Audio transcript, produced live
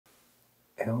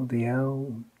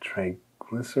LDL,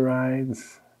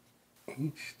 triglycerides,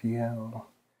 HDL.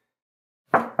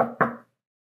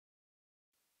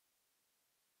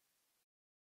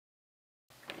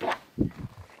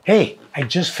 Hey, I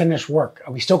just finished work.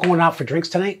 Are we still going out for drinks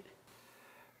tonight?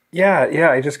 Yeah,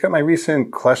 I just got my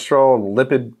recent cholesterol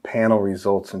lipid panel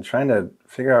results and trying to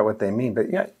figure out what they mean.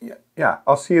 But yeah,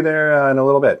 I'll see you there in a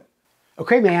little bit.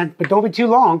 Okay, man, but don't be too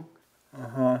long.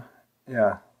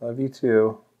 Yeah, love you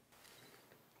too.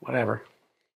 Whatever.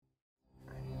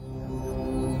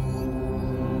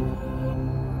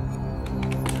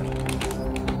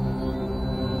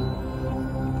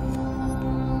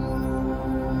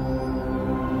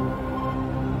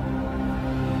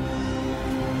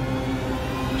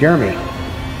 Jeremy.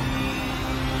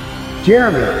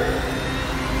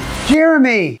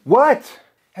 What?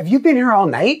 Have you been here all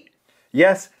night?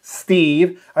 Yes,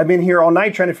 Steve. I've been here all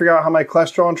night trying to figure out how my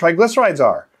cholesterol and triglycerides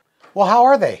are. Well, how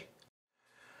are they?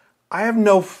 I have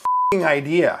no f***ing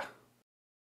idea.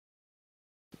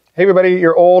 Hey everybody,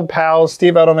 your old pals,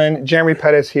 Steve Edelman, Jeremy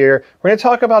Pettis here. We're going to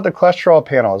talk about the cholesterol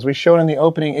panel. As we showed in the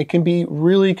opening, it can be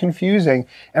really confusing.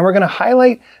 And we're going to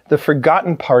highlight the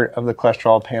forgotten part of the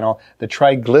cholesterol panel, the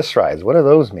triglycerides. What do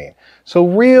those mean? So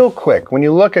real quick, when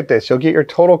you look at this, you'll get your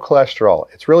total cholesterol.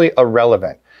 It's really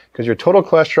irrelevant because your total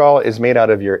cholesterol is made out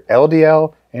of your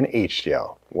LDL and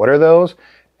HDL. What are those?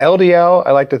 LDL,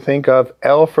 I like to think of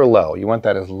L for low. You want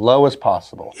that as low as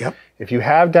possible. Yep. If you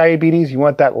have diabetes, you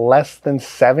want that less than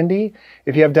 70.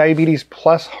 If you have diabetes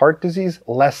plus heart disease,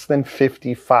 less than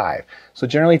 55. So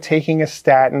generally taking a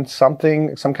statin, some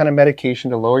kind of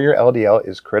medication to lower your LDL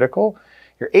is critical.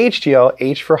 Your HDL,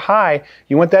 H for high,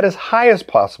 you want that as high as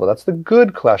possible. That's the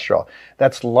good cholesterol.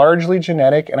 That's largely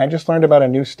genetic. And I just learned about a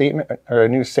new statement or a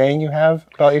new saying you have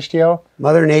about HDL.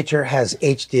 Mother Nature has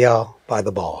HDL by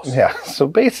the balls. Yeah, so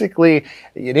basically,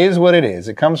 it is what it is.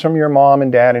 It comes from your mom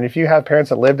and dad, and if you have parents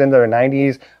that lived in their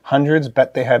 90s, hundreds,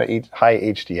 bet they had a high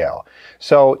HDL.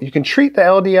 So you can treat the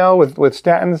LDL with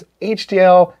statins.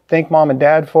 HDL, thank mom and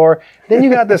dad for. Then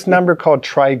you got this number called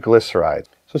triglycerides.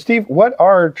 So Steve, what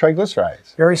are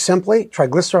triglycerides? Very simply,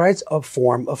 triglycerides are a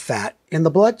form of fat in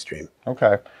the bloodstream.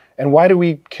 Okay. And why do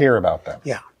we care about them?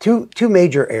 Yeah, two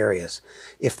major areas.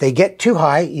 If they get too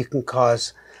high, you can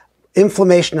cause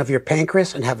inflammation of your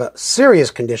pancreas and have a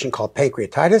serious condition called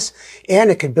pancreatitis,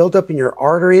 and it can build up in your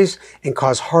arteries and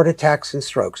cause heart attacks and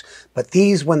strokes. But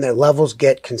these, when their levels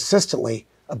get consistently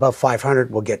above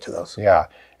 500, we'll get to those. Yeah.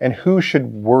 And who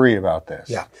should worry about this?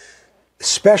 Yeah.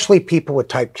 Especially people with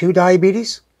type 2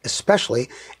 diabetes,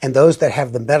 and those that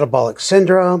have the metabolic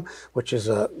syndrome, which is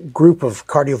a group of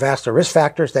cardiovascular risk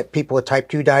factors that people with type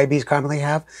 2 diabetes commonly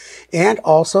have. And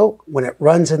also when it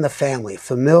runs in the family,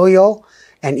 familial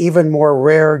and even more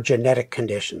rare genetic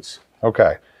conditions.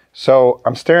 Okay. So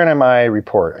I'm staring at my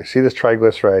report. I see this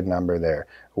triglyceride number there.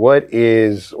 What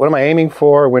am I aiming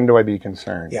for? When do I be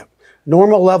concerned? Yeah.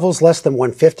 Normal levels less than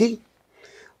 150.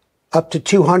 Up to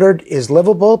 200 is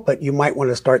livable, but you might want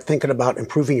to start thinking about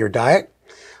improving your diet.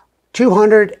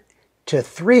 200 to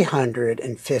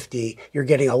 350, you're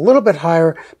getting a little bit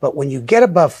higher, but when you get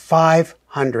above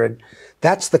 500,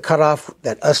 that's the cutoff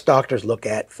that us doctors look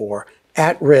at for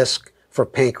at risk for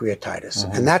pancreatitis.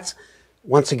 And that's,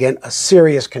 once again, a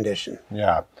serious condition.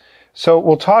 Yeah. So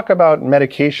we'll talk about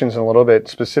medications in a little bit,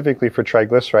 specifically for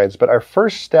triglycerides, but our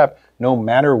first step, no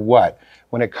matter what,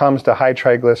 when it comes to high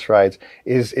triglycerides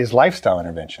is lifestyle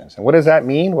interventions. And what does that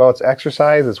mean? Well, it's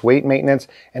exercise, it's weight maintenance,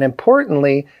 and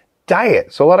importantly,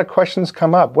 diet. So a lot of questions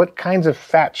come up. What kinds of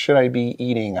fats should I be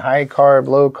eating? High carb,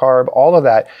 low carb, all of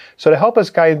that. So to help us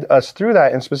guide us through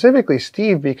that, and specifically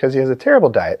Steve, because he has a terrible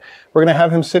diet, we're going to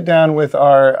have him sit down with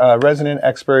our resident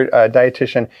expert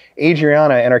dietitian,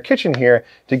 Adriana, in our kitchen here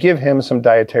to give him some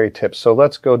dietary tips. So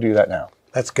let's go do that now.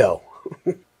 Let's go.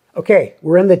 Okay,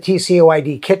 we're in the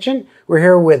TCOID kitchen. We're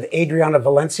here with Adriana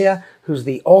Valencia, who's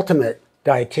the ultimate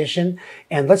dietitian.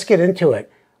 And let's get into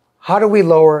it. How do we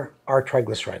lower our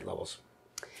triglyceride levels?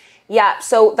 Yeah,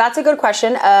 so that's a good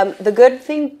question. The good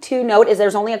thing to note is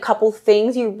there's only a couple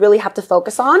things you really have to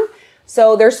focus on.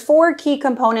 So there's 4 key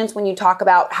components when you talk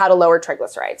about how to lower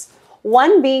triglycerides.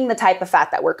 One being the type of fat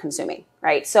that we're consuming,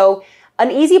 right? So an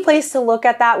easy place to look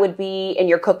at that would be in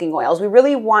your cooking oils. We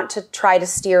really want to try to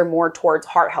steer more towards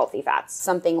heart-healthy fats,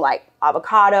 something like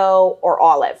avocado or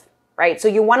olive, right? So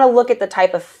you want to look at the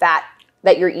type of fat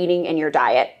that you're eating in your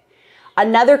diet.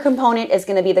 Another component is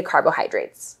going to be the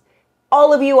carbohydrates.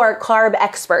 All of you are carb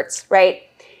experts, right?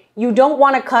 You don't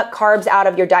want to cut carbs out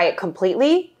of your diet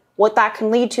completely. What that can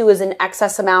lead to is an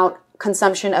excess amount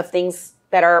consumption of things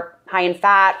that are high in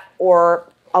fat or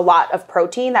a lot of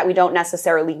protein that we don't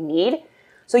necessarily need.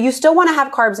 So you still want to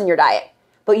have carbs in your diet,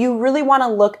 but you really want to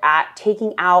look at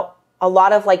taking out a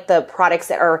lot of like the products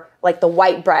that are like the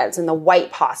white breads and the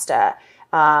white pasta.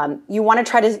 You want to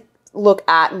try to look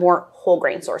at more whole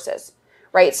grain sources,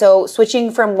 right? So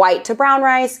switching from white to brown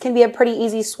rice can be a pretty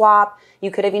easy swap. You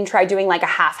could even try doing like a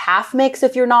half-half mix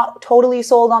if you're not totally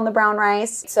sold on the brown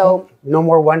rice. So no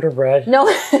more Wonder Bread. No,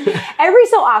 every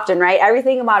so often, right?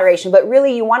 Everything in moderation. But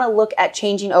really, you want to look at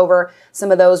changing over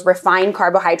some of those refined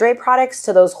carbohydrate products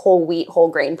to those whole wheat, whole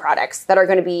grain products that are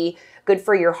going to be good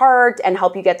for your heart and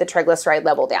help you get the triglyceride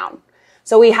level down.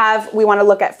 So we want to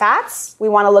look at fats. We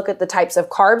want to look at the types of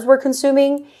carbs we're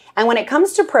consuming. And when it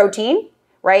comes to protein,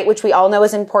 right, which we all know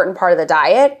is an important part of the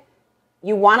diet,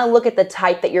 you want to look at the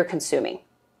type that you're consuming.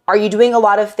 Are you doing a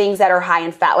lot of things that are high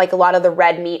in fat, like a lot of the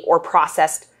red meat or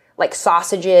processed like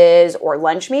sausages or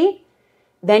lunch meat?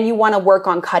 Then you want to work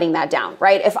on cutting that down,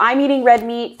 right? If I'm eating red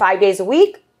meat 5 days a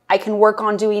week, I can work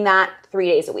on doing that 3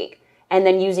 days a week. And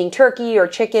then using turkey or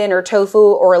chicken or tofu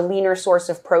or a leaner source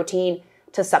of protein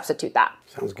to substitute that.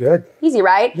 Sounds good. Easy,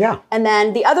 right? Yeah. And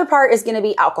then the other part is going to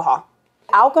be alcohol.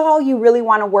 Alcohol, you really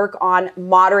want to work on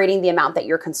moderating the amount that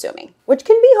you're consuming, which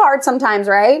can be hard sometimes,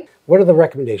 right? What are the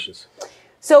recommendations?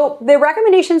 So the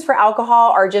recommendations for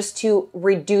alcohol are just to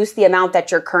reduce the amount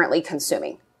that you're currently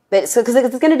consuming. Because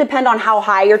it's going to depend on how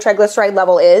high your triglyceride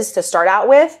level is to start out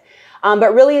with.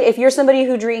 But really, if you're somebody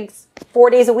who drinks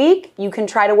 4 days a week, you can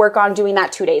try to work on doing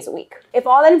that 2 days a week. If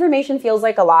all that information feels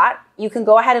like a lot, you can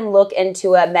go ahead and look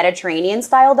into a Mediterranean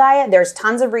style diet. There's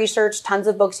tons of research, tons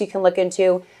of books you can look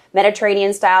into.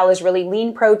 Mediterranean style is really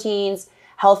lean proteins,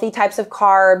 healthy types of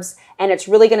carbs, and it's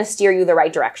really going to steer you the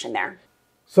right direction there.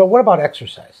 So what about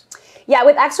exercise? Yeah,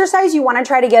 with exercise, you want to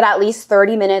try to get at least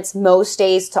 30 minutes most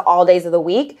days to all days of the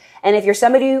week. And if you're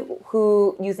somebody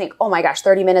who you think, oh my gosh,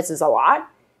 30 minutes is a lot,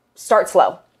 start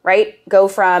slow, right? Go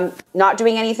from not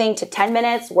doing anything to 10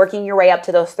 minutes, working your way up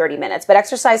to those 30 minutes. But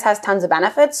exercise has tons of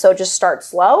benefits, so just start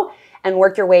slow and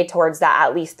work your way towards that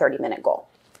at least 30-minute goal.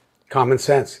 Common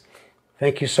sense.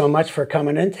 Thank you so much for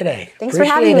coming in today. Thanks for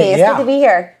having me. It's good to be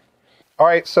here. All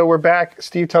right, so we're back.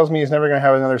 Steve tells me he's never going to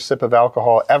have another sip of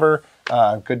alcohol ever.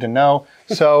 Good to know.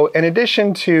 So in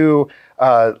addition to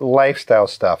lifestyle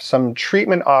stuff, some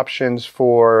treatment options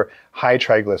for high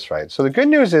triglycerides. So the good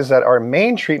news is that our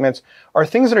main treatments are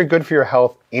things that are good for your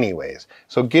health anyways.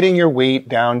 So getting your weight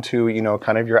down to,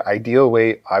 kind of your ideal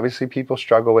weight. Obviously, people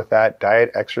struggle with that.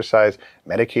 Diet, exercise,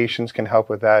 medications can help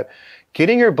with that.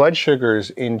 Getting your blood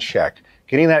sugars in check.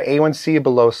 Getting that A1C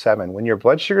below 7. When your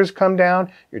blood sugars come down,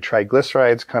 your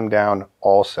triglycerides come down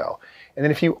also. And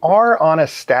then if you are on a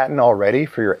statin already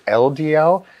for your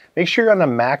LDL, make sure you're on the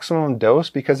maximum dose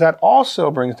because that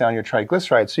also brings down your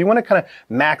triglycerides. So you want to kind of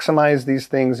maximize these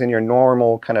things in your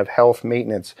normal kind of health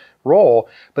maintenance role.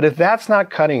 But if that's not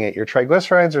cutting it, your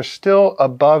triglycerides are still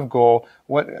above goal,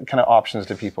 what kind of options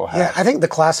do people have? Yeah, I think the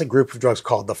classic group of drugs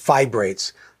called the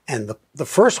fibrates. And the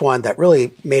first one that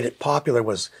really made it popular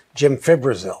was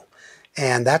gemfibrozil.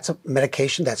 And that's a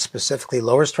medication that specifically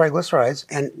lowers triglycerides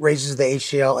and raises the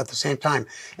HDL at the same time.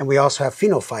 And we also have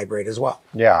fenofibrate as well.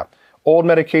 Yeah. Old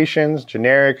medications,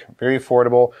 generic, very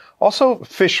affordable. Also,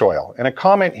 fish oil. And a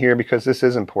comment here because this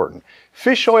is important.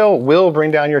 Fish oil will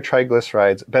bring down your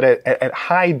triglycerides, but at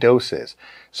high doses.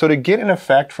 So to get an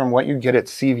effect from what you get at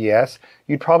CVS,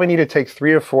 you'd probably need to take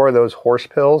 3 or 4 of those horse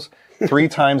pills 3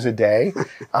 times a day.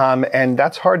 And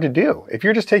that's hard to do. If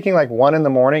you're just taking like 1 in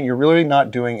the morning, you're really not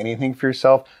doing anything for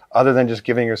yourself other than just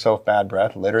giving yourself bad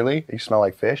breath, literally. You smell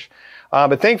like fish.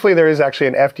 But thankfully, there is actually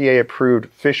an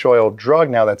FDA-approved fish oil drug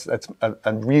now that's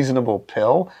a reasonable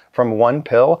pill from 1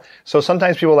 pill. So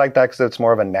sometimes people like that because it's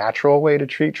more of a natural way to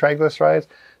treat triglycerides.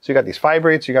 So you got these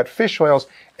fibrates, you got fish oils,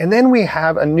 and then we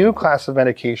have a new class of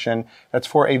medication that's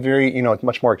for a very,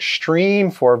 much more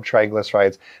extreme form of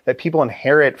triglycerides that people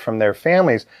inherit from their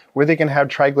families where they can have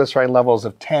triglyceride levels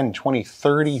of 10, 20,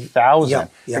 30,000.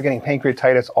 Yep. They're getting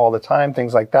pancreatitis all the time,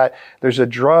 things like that. There's a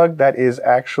drug that is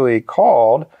actually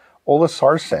called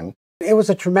olezarsen. It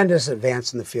was a tremendous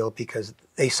advance in the field because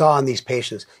they saw in these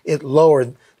patients, it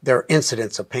lowered their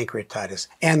incidence of pancreatitis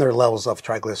and their levels of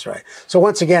triglyceride. So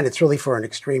once again, it's really for an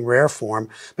extreme rare form,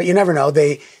 but you never know.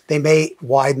 They may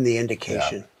widen the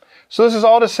indication. Yeah. So this is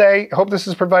all to say, I hope this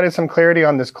has provided some clarity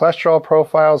on this cholesterol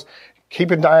profiles. Keep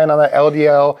an eye on that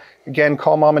LDL. Again,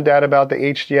 call mom and dad about the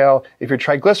HDL. If your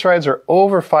triglycerides are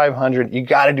over 500, you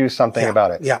got to do something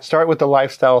about it. Yeah. Start with the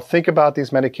lifestyle. Think about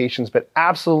these medications, but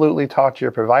absolutely talk to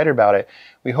your provider about it.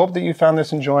 We hope that you found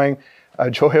this enjoyable.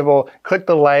 Click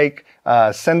the like,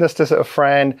 send this to a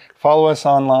friend, follow us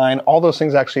online. All those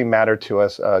things actually matter to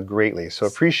us greatly. So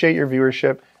appreciate your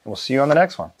viewership, and we'll see you on the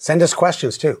next one. Send us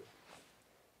questions too.